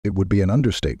It would be an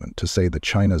understatement to say that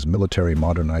China's military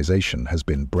modernization has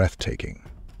been breathtaking.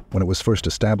 When it was first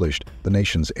established, the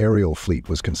nation's aerial fleet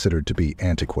was considered to be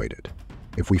antiquated.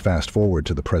 If we fast forward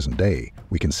to the present day,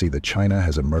 we can see that China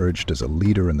has emerged as a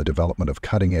leader in the development of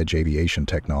cutting-edge aviation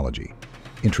technology.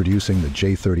 Introducing the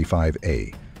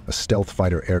J-35A, a stealth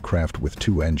fighter aircraft with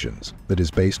 2 engines that is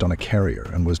based on a carrier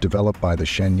and was developed by the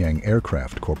Shenyang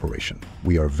Aircraft Corporation.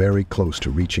 We are very close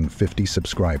to reaching 50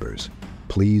 subscribers.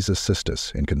 Please assist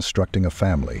us in constructing a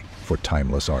family for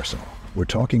Timeless Arsenal. We're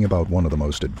talking about one of the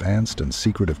most advanced and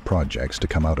secretive projects to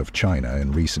come out of China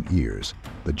in recent years,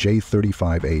 the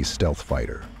J-35A stealth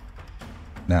fighter.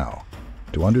 Now,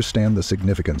 to understand the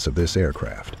significance of this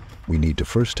aircraft, we need to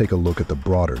first take a look at the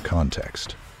broader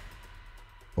context.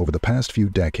 Over the past few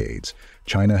decades,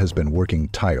 China has been working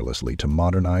tirelessly to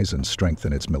modernize and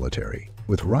strengthen its military.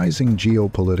 With rising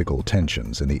geopolitical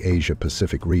tensions in the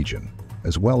Asia-Pacific region,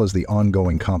 as well as the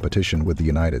ongoing competition with the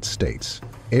United States,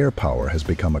 air power has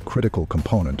become a critical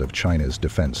component of China's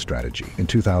defense strategy. In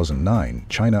 2009,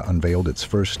 China unveiled its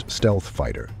first stealth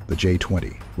fighter, the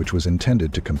J-20, which was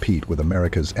intended to compete with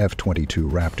America's F-22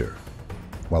 Raptor.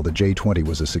 While the J-20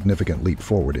 was a significant leap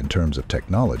forward in terms of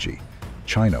technology,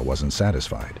 China wasn't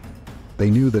satisfied.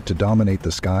 They knew that to dominate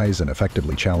the skies and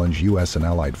effectively challenge U.S. and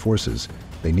allied forces,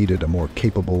 they needed a more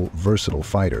capable, versatile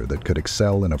fighter that could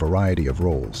excel in a variety of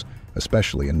roles,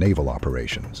 especially in naval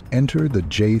operations. Enter the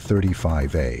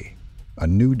J-35A, a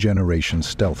new generation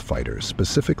stealth fighter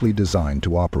specifically designed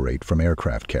to operate from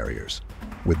aircraft carriers.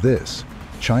 With this,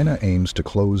 China aims to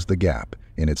close the gap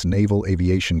in its naval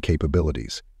aviation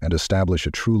capabilities and establish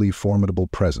a truly formidable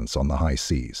presence on the high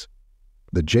seas.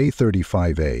 The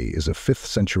J-35A is a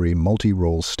 5th-century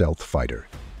multi-role stealth fighter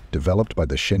developed by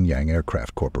the Shenyang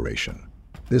Aircraft Corporation.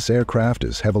 This aircraft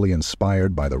is heavily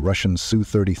inspired by the Russian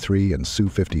Su-33 and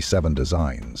Su-57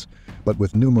 designs, but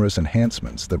with numerous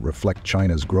enhancements that reflect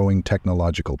China's growing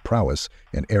technological prowess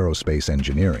in aerospace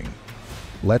engineering.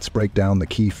 Let's break down the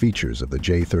key features of the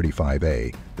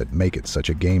J-35A that make it such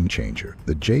a game-changer.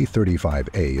 The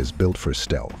J-35A is built for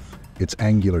stealth. Its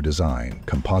angular design,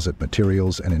 composite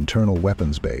materials, and internal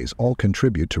weapons bays all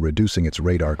contribute to reducing its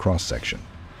radar cross-section.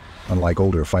 Unlike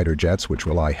older fighter jets which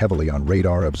rely heavily on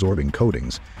radar-absorbing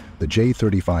coatings, the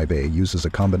J-35A uses a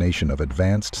combination of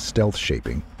advanced stealth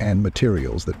shaping and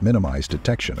materials that minimize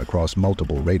detection across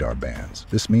multiple radar bands.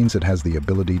 This means it has the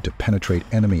ability to penetrate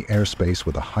enemy airspace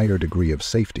with a higher degree of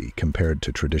safety compared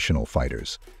to traditional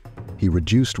fighters. The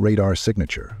reduced radar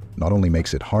signature not only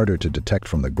makes it harder to detect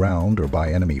from the ground or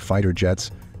by enemy fighter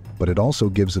jets, but it also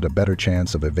gives it a better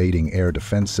chance of evading air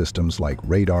defense systems like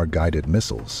radar-guided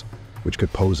missiles, which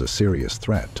could pose a serious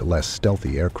threat to less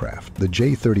stealthy aircraft. The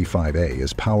J-35A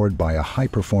is powered by a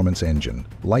high-performance engine,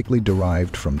 likely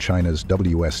derived from China's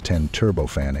WS-10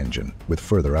 turbofan engine, with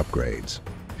further upgrades.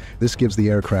 This gives the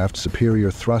aircraft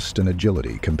superior thrust and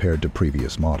agility compared to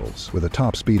previous models. With a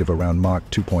top speed of around Mach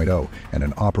 2.0 and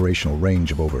an operational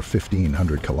range of over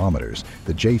 1,500 kilometers,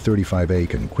 the J-35A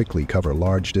can quickly cover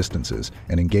large distances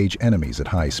and engage enemies at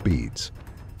high speeds.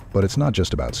 But it's not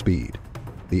just about speed.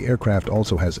 The aircraft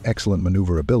also has excellent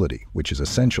maneuverability, which is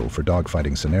essential for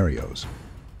dogfighting scenarios.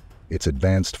 Its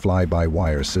advanced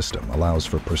fly-by-wire system allows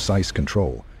for precise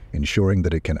control, ensuring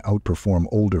that it can outperform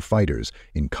older fighters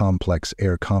in complex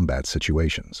air combat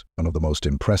situations. One of the most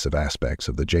impressive aspects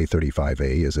of the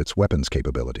J-35A is its weapons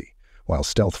capability. While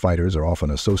stealth fighters are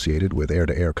often associated with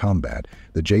air-to-air combat,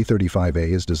 the J-35A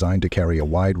is designed to carry a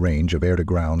wide range of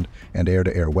air-to-ground and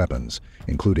air-to-air weapons,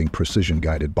 including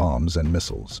precision-guided bombs and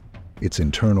missiles. Its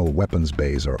internal weapons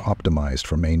bays are optimized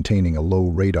for maintaining a low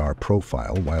radar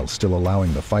profile while still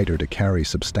allowing the fighter to carry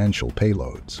substantial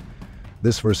payloads.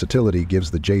 This versatility gives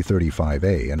the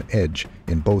J-35A an edge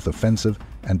in both offensive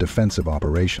and defensive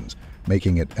operations,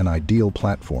 making it an ideal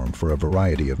platform for a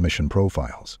variety of mission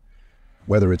profiles.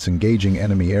 Whether it's engaging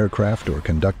enemy aircraft or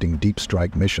conducting deep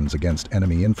strike missions against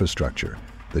enemy infrastructure,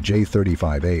 the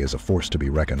J-35A is a force to be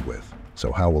reckoned with.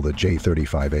 So how will the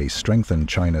J-35A strengthen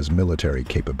China's military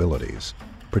capabilities,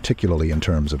 particularly in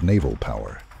terms of naval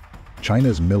power?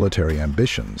 China's military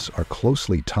ambitions are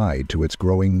closely tied to its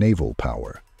growing naval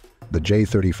power. The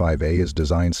J-35A is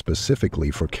designed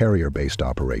specifically for carrier-based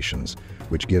operations,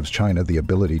 which gives China the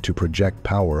ability to project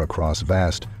power across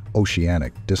vast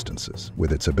oceanic distances.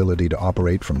 With its ability to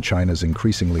operate from China's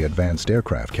increasingly advanced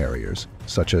aircraft carriers,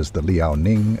 such as the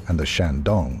Liaoning and the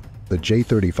Shandong, the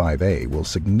J-35A will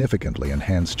significantly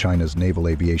enhance China's naval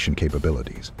aviation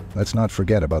capabilities. Let's not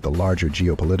forget about the larger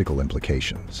geopolitical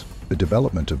implications. The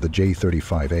development of the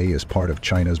J-35A is part of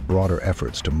China's broader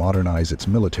efforts to modernize its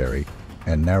military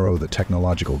and narrow the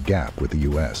technological gap with the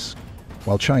U.S.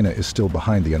 While China is still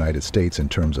behind the United States in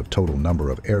terms of total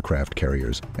number of aircraft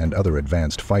carriers and other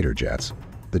advanced fighter jets,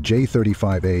 the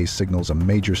J-35A signals a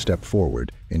major step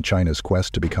forward in China's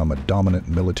quest to become a dominant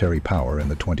military power in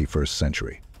the 21st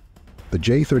century. The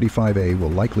J-35A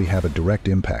will likely have a direct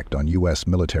impact on U.S.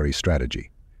 military strategy.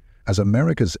 As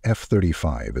America's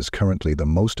F-35 is currently the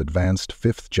most advanced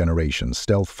fifth-generation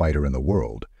stealth fighter in the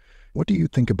world, what do you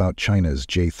think about China's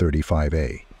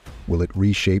J-35A? Will it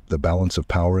reshape the balance of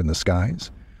power in the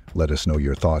skies? Let us know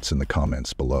your thoughts in the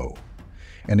comments below.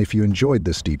 And if you enjoyed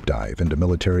this deep dive into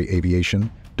military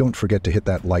aviation, don't forget to hit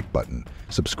that like button,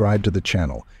 subscribe to the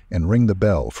channel, and ring the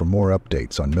bell for more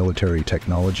updates on military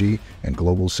technology and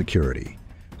global security.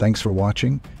 Thanks for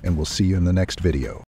watching, and we'll see you in the next video.